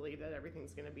just believe that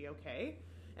everything's going to be okay.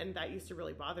 And that used to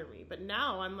really bother me. But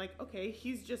now I'm like, okay,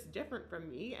 he's just different from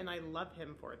me, and I love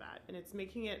him for that. And it's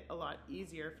making it a lot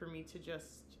easier for me to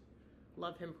just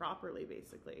love him properly,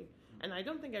 basically. And I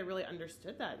don't think I really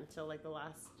understood that until like the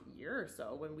last year or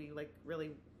so, when we like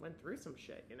really went through some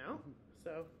shit, you know?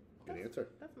 So Good answer.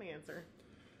 That's my answer.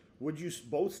 Would you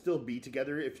both still be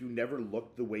together if you never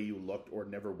looked the way you looked or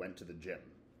never went to the gym?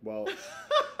 Well,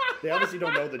 they obviously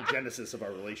don't know the genesis of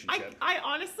our relationship. I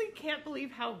honestly can't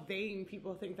believe how vain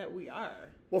people think that we are.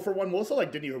 Well, for one, Melissa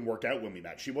like didn't even work out when we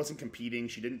met. She wasn't competing.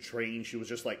 She didn't train. She was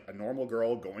just like a normal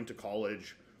girl going to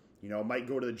college. You know, might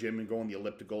go to the gym and go on the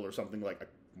elliptical or something like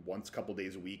once a couple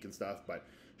days a week and stuff. But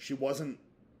she wasn't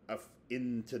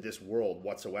into this world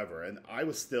whatsoever. And I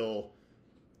was still...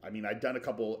 I mean, I'd done a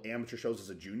couple amateur shows as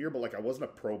a junior, but like I wasn't a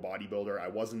pro bodybuilder. I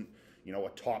wasn't, you know, a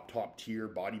top tier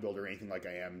bodybuilder or anything like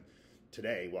I am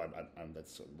today. Well,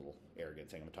 that's a little arrogant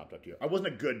saying I'm a top tier. I wasn't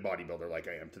a good bodybuilder like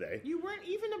I am today. You weren't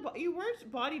even you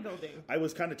weren't bodybuilding. I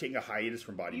was kind of taking a hiatus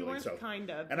from bodybuilding. You weren't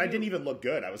kind of. And I didn't even look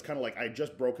good. I was kind of like, I had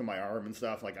just broken my arm and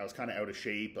stuff. Like I was kind of out of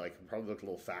shape. Like probably looked a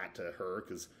little fat to her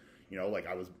because, you know, like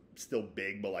I was still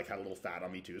big, but like had a little fat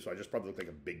on me too. So I just probably looked like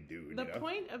a big dude. The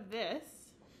point of this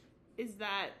is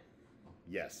that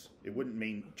yes, it wouldn't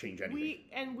change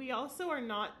anything. We also are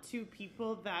not two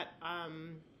people that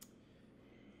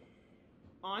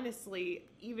honestly,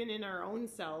 even in our own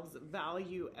selves,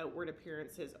 value outward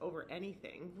appearances over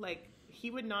anything. Like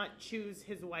he would not choose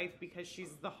his wife because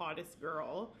she's the hottest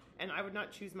girl, and I would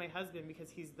not choose my husband because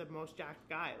he's the most jacked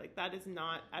guy. Like that is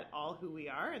not at all who we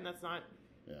are, and that's not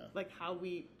like how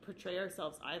we portray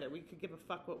ourselves either. We could give a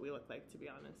fuck what we look like, to be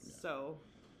honest. Yeah. So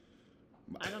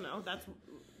I don't know. That's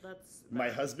my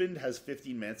husband has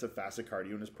 15 minutes of fasted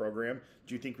cardio in his program.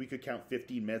 Do you think we could count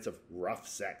 15 minutes of rough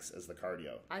sex as the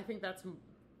cardio? I think that's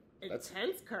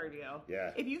intense cardio.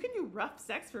 Yeah. If you can do rough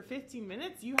sex for 15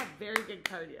 minutes, you have very good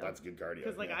cardio. That's good cardio.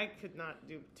 Because like I could not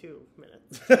do 2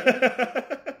 minutes.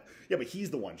 Yeah, but he's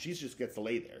the one. She just gets to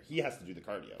lay there. He has to do the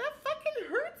cardio. That fucking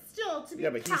hurts still to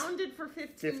be pounded for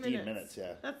 15 minutes.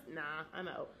 Yeah. I'm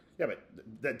out. Yeah,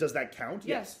 but does that count?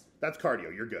 Yes. That's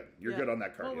cardio. You're good. You're good on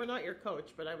that cardio. Well, we're not your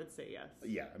coach, but I would say yes.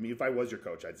 Yeah, I mean, if I was your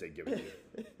coach, I'd say give it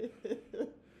to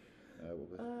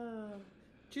you.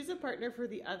 Choose a partner for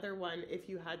the other one if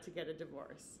you had to get a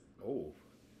divorce. Oh.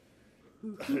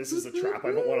 This is a trap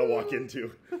I don't want to walk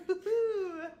into.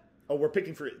 Oh, we're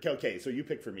picking for... Okay, so you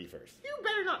pick for me first. You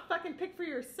better not fucking pick for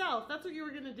yourself. That's what you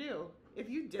were going to do. If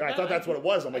you did I thought that's what it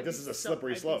was. I'm like, this is a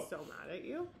slippery slope. I'd be so mad at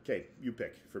you. Okay, you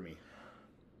pick for me.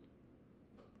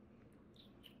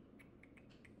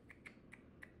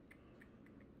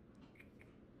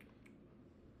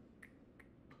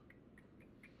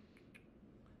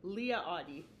 Leah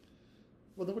Audie.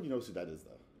 Well, nobody knows who that is,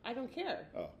 though. I don't care.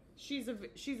 Oh. She's a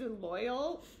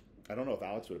loyal... I don't know if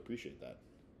Alex would appreciate that.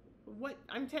 What?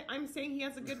 I'm saying he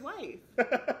has a good wife.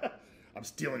 I'm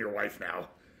stealing your wife now.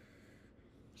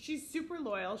 She's super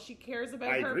loyal. She cares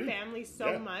about her family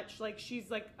so much. Like, she's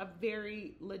like a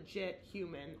very legit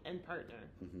human and partner.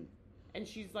 Mm-hmm. And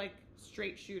she's like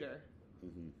straight shooter.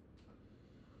 Mm-hmm.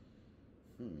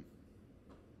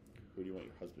 Who do you want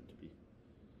your husband to be?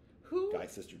 Who? Guy,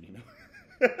 sister, Nino.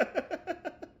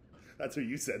 That's what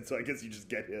you said, so I guess you just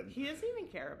get him. He doesn't even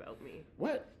care about me.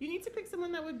 What? You need to pick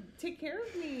someone that would take care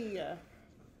of me.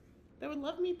 That would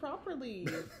love me properly.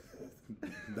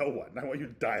 No one. I want you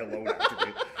to die alone after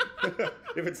me.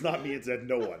 If it's not me, it's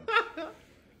no one.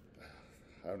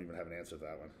 I don't even have an answer to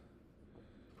that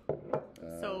one.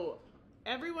 So,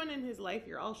 everyone in his life,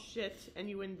 you're all shit, and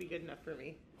you wouldn't be good enough for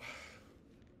me.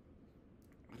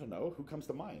 I don't know. Who comes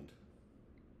to mind?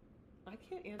 I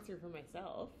can't answer for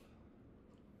myself.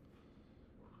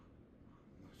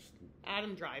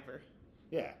 Adam Driver.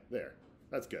 Yeah, there.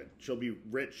 That's good. She'll be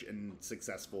rich and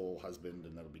successful husband,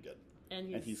 and that'll be good.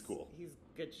 And he's cool. He's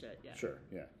good shit, yeah. Sure,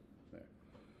 yeah.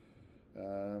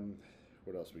 There.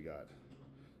 What else we got?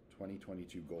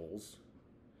 2022 goals.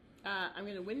 I'm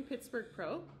going to win Pittsburgh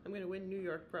Pro. I'm going to win New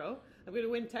York Pro. I'm going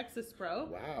to win Texas Pro.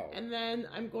 Wow. And then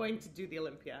I'm going to do the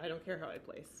Olympia. I don't care how I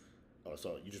place. Oh,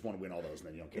 so you just want to win all those, and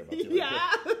then you don't care about the Olympia.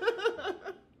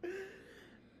 Yeah.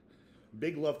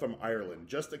 Big love from Ireland.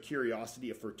 Just a curiosity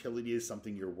if fertility is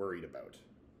something you're worried about.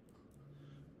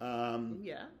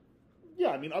 Yeah. Yeah,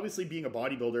 I mean, obviously being a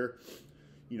bodybuilder,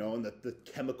 you know, and the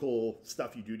chemical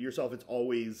stuff you do to yourself, it's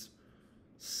always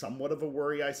somewhat of a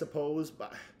worry, I suppose.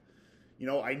 But, you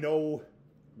know, I know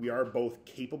we are both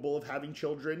capable of having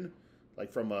children,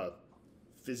 like from a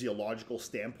physiological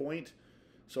standpoint.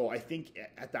 So I think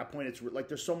at that point, it's like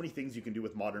there's so many things you can do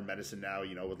with modern medicine now,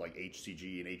 you know, with like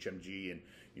HCG and HMG and,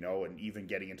 you know, and even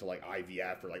getting into like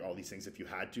IVF or like all these things if you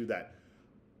had to, that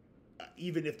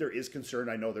even if there is concern,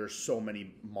 I know there's so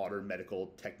many modern medical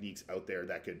techniques out there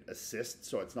that could assist.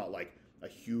 So it's not like a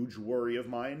huge worry of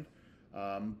mine.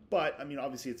 But I mean,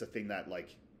 obviously it's a thing that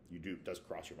like does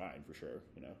cross your mind for sure,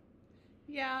 you know?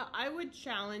 Yeah, I would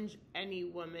challenge any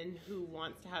woman who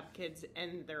wants to have kids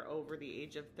and they're over the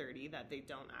age of 30 that they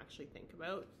don't actually think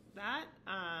about that.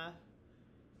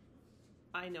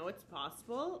 I know it's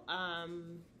possible,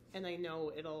 and I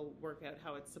know it'll work out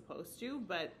how it's supposed to,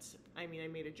 but I mean, I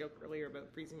made a joke earlier about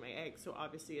freezing my eggs, so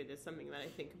obviously it is something that I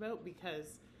think about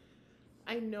because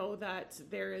I know that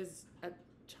there is a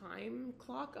time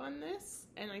clock on this,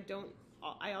 and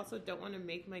I also don't want to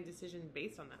make my decision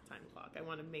based on that time clock. I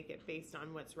want to make it based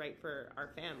on what's right for our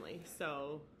family.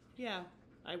 So, yeah,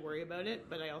 I worry about it,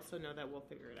 but I also know that we'll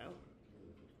figure it out.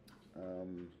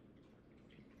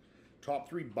 Top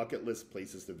 3 bucket list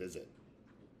places to visit.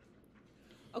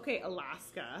 Okay,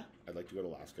 Alaska. I'd like to go to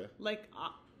Alaska. Like,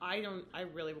 I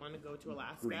really want to go to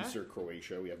Alaska. Greece or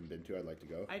Croatia, we haven't been to. I'd like to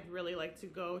go. I'd really like to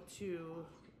go to,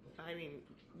 I mean,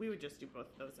 we would just do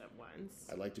both of those at once.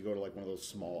 I'd like to go to like one of those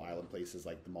small island places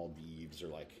like the Maldives or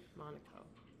like Monaco.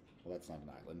 Well, that's not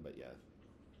an island, but yeah,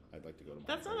 I'd like to go to.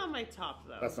 That's not on my top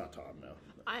though. That's not top, no.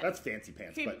 That's fancy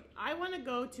pants. Okay, but I want to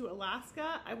go to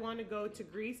Alaska. I want to go to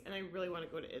Greece, and I really want to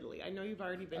go to Italy. I know you've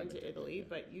already been to Italy,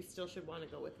 but you still should want to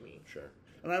go with me. Sure.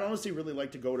 And I'd honestly really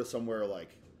like to go to somewhere like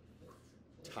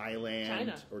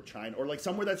Thailand or China or like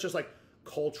somewhere that's just like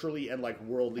culturally and like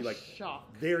worldly, like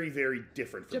very, very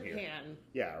different from here. Japan.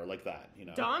 Yeah, or like that, you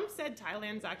know. Dom said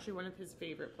Thailand's actually one of his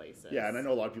favorite places. Yeah, and I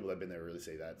know a lot of people that have been there really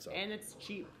say that. So. And it's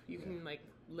cheap. You can like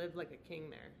live like a king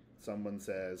there. Someone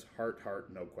says, heart,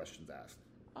 no questions asked.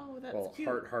 Oh, that's cute.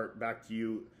 Heart, back to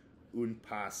you. Un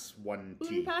pass 1T.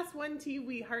 Un pass 1T,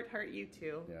 we heart you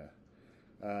too.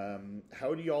 Yeah.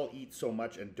 How do y'all eat so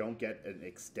much and don't get an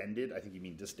extended, I think you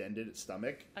mean distended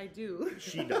stomach? I do.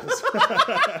 She does.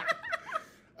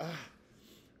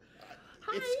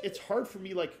 It's hard for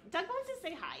me, like... Doug wants to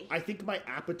say hi. I think my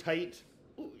appetite...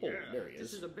 Ooh, yeah. Oh, there he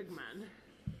is. This is a big man.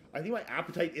 I think my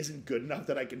appetite isn't good enough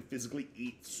that I can physically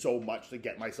eat so much to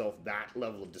get myself that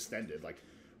level of distended. Like,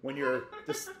 when you're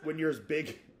as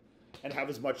big and have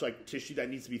as much, like, tissue that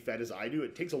needs to be fed as I do,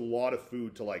 it takes a lot of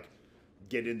food to, like,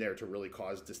 get in there to really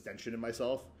cause distension in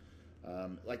myself.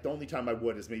 Like, the only time I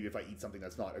would is maybe if I eat something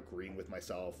that's not agreeing with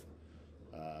myself.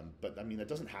 But, I mean, that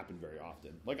doesn't happen very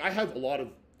often. Like, I have a lot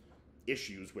of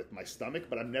issues with my stomach,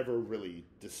 but I'm never really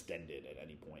distended at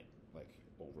any point, like,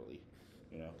 overly,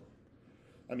 you know?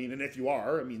 I mean, and if you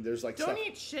are, I mean, there's like Don't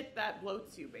eat shit that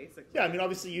bloats you, basically. Yeah, I mean,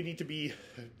 obviously you need to be,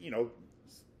 you know,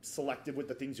 selective with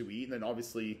the things you eat, and then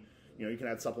obviously, you know, you can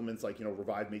add supplements like, you know,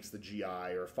 Revive makes the GI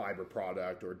or a fiber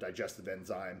product or digestive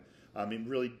enzyme. It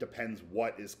really depends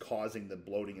what is causing the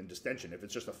bloating and distension. If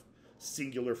it's just a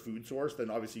singular food source, then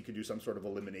obviously you could do some sort of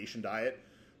elimination diet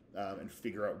and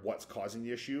figure out what's causing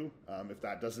the issue. If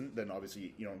that doesn't, then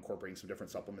obviously, you know, incorporating some different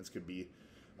supplements could be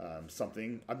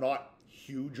something. I'm not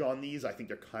huge on these. I think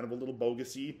they're kind of a little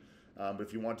bogusy. But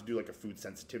if you want to do like a food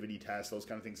sensitivity test, those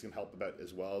kind of things can help about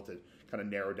as well to kind of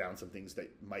narrow down some things that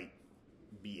might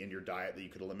be in your diet that you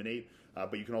could eliminate.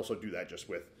 But you can also do that just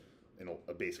with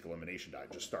a basic elimination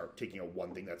diet. Just start taking out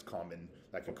one thing that's common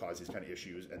that can cause these kind of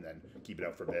issues and then keep it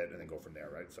out for a bit and then go from there,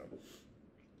 right? So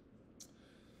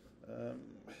I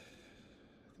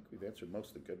think we've answered most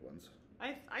of the good ones.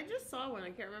 I just saw one. I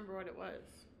can't remember what it was.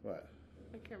 What?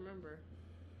 I can't remember.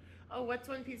 Oh, what's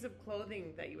one piece of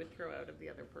clothing that you would throw out of the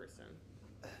other person?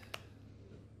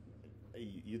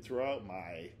 You throw out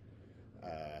my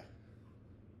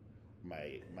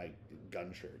my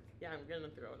gun shirt. Yeah, I'm gonna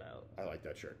throw it out. I like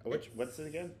that shirt. What's it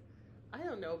again? I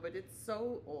don't know, but it's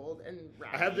so old and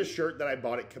ratty. I have this shirt that I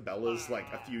bought at Cabela's like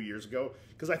a few years ago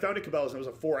because I found it at Cabela's and it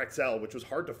was a 4XL, which was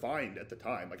hard to find at the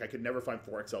time. Like I could never find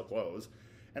 4XL clothes.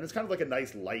 and it's kind of like a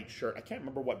nice light shirt. I can't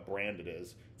remember what brand it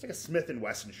is. It's like a Smith and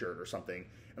Wesson shirt or something,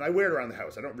 and I wear it around the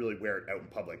house. I don't really wear it out in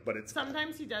public, but it's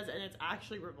Sometimes he does, and it's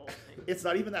actually revolting. it's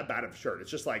not even that bad of a shirt.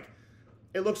 It's just like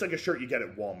it looks like a shirt you get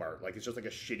at Walmart. Like it's just like a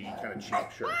shitty kind of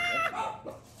cheap shirt. You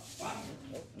know? Oh,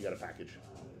 you got a package.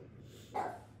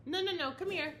 No,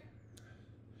 come here.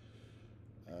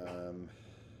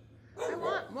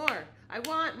 I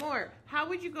want more. How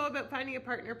would you go about finding a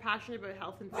partner passionate about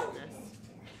health and fitness?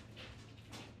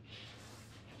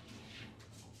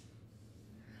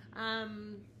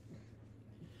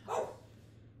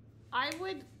 I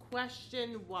would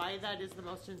question why that is the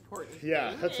most important thing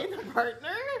in a partner.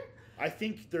 I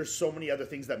think there's so many other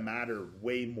things that matter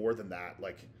way more than that.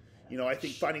 Like, you know, I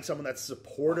think finding someone that's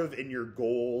supportive in your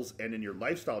goals and in your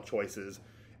lifestyle choices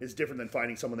is different than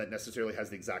finding someone that necessarily has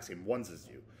the exact same ones as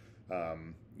you.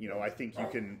 You know, I think you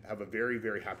can have a very,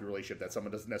 very happy relationship that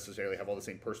someone doesn't necessarily have all the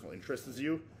same personal interests as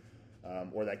you,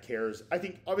 or that cares. I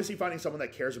think obviously finding someone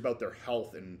that cares about their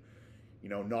health and, you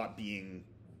know, not being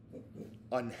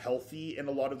unhealthy in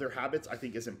a lot of their habits, I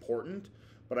think is important.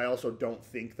 But I also don't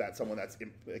think that someone that's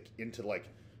into like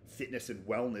fitness and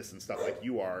wellness and stuff like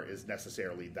you are is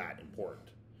necessarily that important,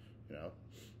 you know?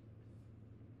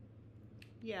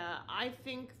 Yeah, I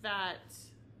think that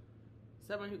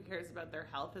someone who cares about their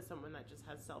health is someone that just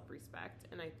has self-respect,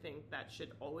 and I think that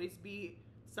should always be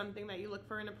something that you look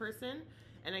for in a person.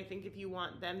 And I think if you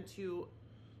want them to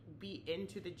be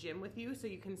into the gym with you so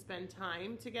you can spend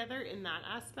time together in that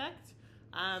aspect,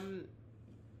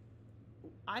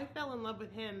 I fell in love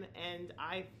with him, and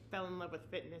I fell in love with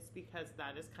fitness because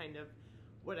that is kind of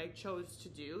what I chose to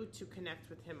do to connect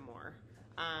with him more.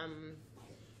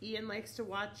 Ian likes to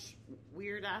watch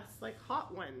weird ass, like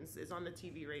Hot Ones is on the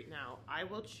TV right now. I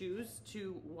will choose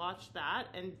to watch that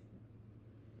and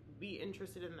be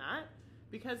interested in that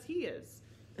because he is.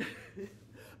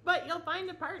 But you'll find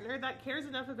a partner that cares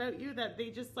enough about you that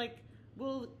they just like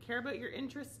will care about your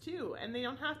interests too, and they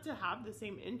don't have to have the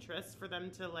same interests for them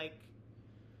to like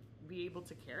be able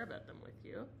to care about them with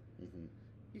you. Mm-hmm.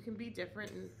 You can be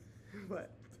different and what?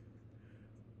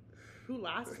 Who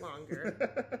lasts longer?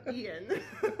 Ian.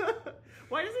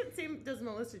 Why does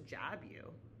Melissa jab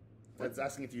you? That's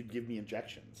asking if you'd give me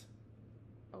injections.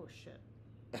 Oh shit.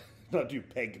 No, do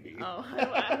peg me. Oh,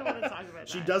 I don't want to talk about that.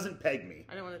 She doesn't peg me.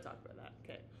 I don't want to talk about that.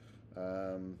 Okay.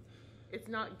 It's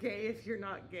not gay if you're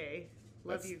not gay.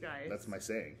 Love you guys. That's my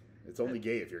saying. It's only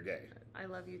gay if you're gay. I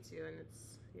love you too, and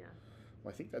it's, yeah.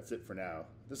 Well, I think that's it for now.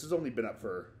 This has only been up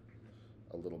for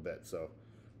a little bit, so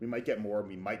we might get more.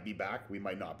 We might be back. We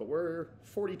might not. But we're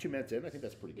 42 minutes in. I think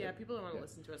that's pretty good. Yeah, people don't want to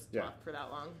listen to us talk for that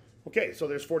long. Okay, so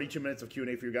there's 42 minutes of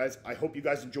Q&A for you guys. I hope you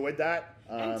guys enjoyed that.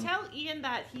 And tell Ian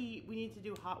that we need to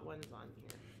do Hot Ones on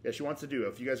here. Yeah, she wants to do.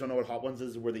 If you guys don't know what Hot Ones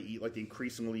is, where they eat like the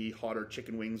increasingly hotter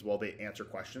chicken wings while they answer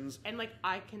questions. And like,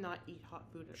 I cannot eat hot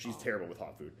food at all. She's terrible with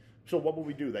hot food. So what would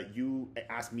we do? That you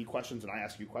ask me questions and I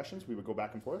ask you questions? We would go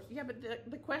back and forth? Yeah, but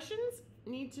the questions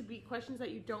need to be questions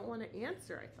that you don't want to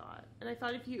answer, I thought. And I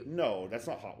thought if you... No, that's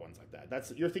not Hot Ones like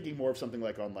that. You're thinking more of something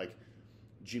like on like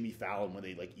Jimmy Fallon when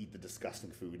they like eat the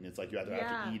disgusting food and it's like you either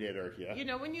have to eat it or... Yeah. You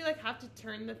know when you like have to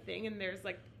turn the thing and there's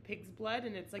like pig's blood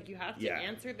and it's like you have to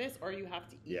answer this or you have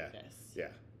to eat this. Yeah.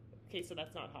 Okay, so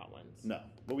that's not Hot Ones. No,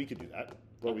 but we could do that.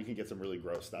 Well, we can get some really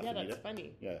gross stuff and eat it. Yeah, that's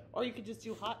funny. Yeah. Or you could just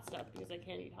do hot stuff because I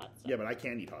can't eat hot stuff. Yeah, but I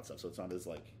can eat hot stuff, so it's not as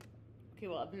like... Okay,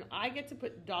 well, then I get to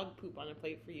put dog poop on a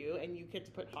plate for you and you get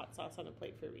to put hot sauce on a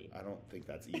plate for me. I don't think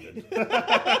that's even.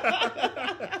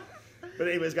 But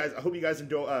anyways, guys, I hope you guys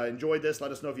enjoyed this. Let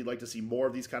us know if you'd like to see more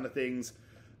of these kind of things.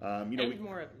 More of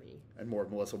me. And more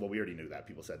of Melissa. Well, we already knew that.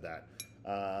 People said that.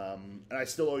 And I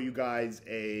still owe you guys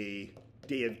a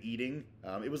day of eating.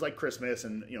 It was like Christmas,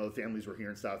 and the families were here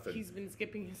and stuff. And he's been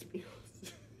skipping his meals.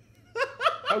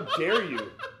 How dare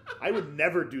you? I would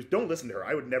never do... Don't listen to her.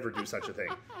 I would never do such a thing.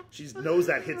 She knows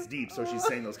that hits deep, so she's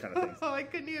saying those kind of things. Oh, I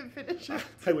couldn't even finish it.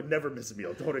 I would never miss a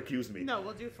meal. Don't accuse me. No,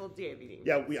 we'll do a full day of eating.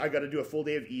 Yeah, I got to do a full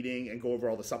day of eating and go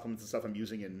over all the supplements and stuff I'm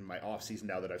using in my off season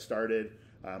now that I've started.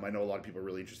 I know a lot of people are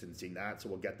really interested in seeing that, so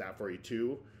we'll get that for you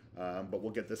too. But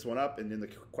we'll get this one up, and in the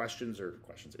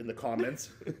in the comments,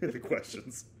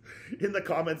 in the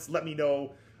comments, let me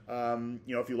know.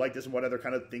 If you like this and what other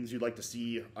kind of things you'd like to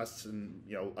see us and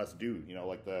us do.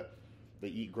 Like the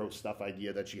eat gross stuff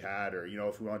idea that she had, or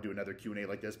if we want to do another Q&A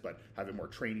like this, but have it more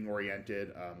training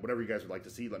oriented. Whatever you guys would like to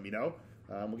see, let me know.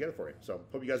 We'll get it for you. So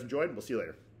hope you guys enjoyed, and we'll see you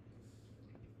later.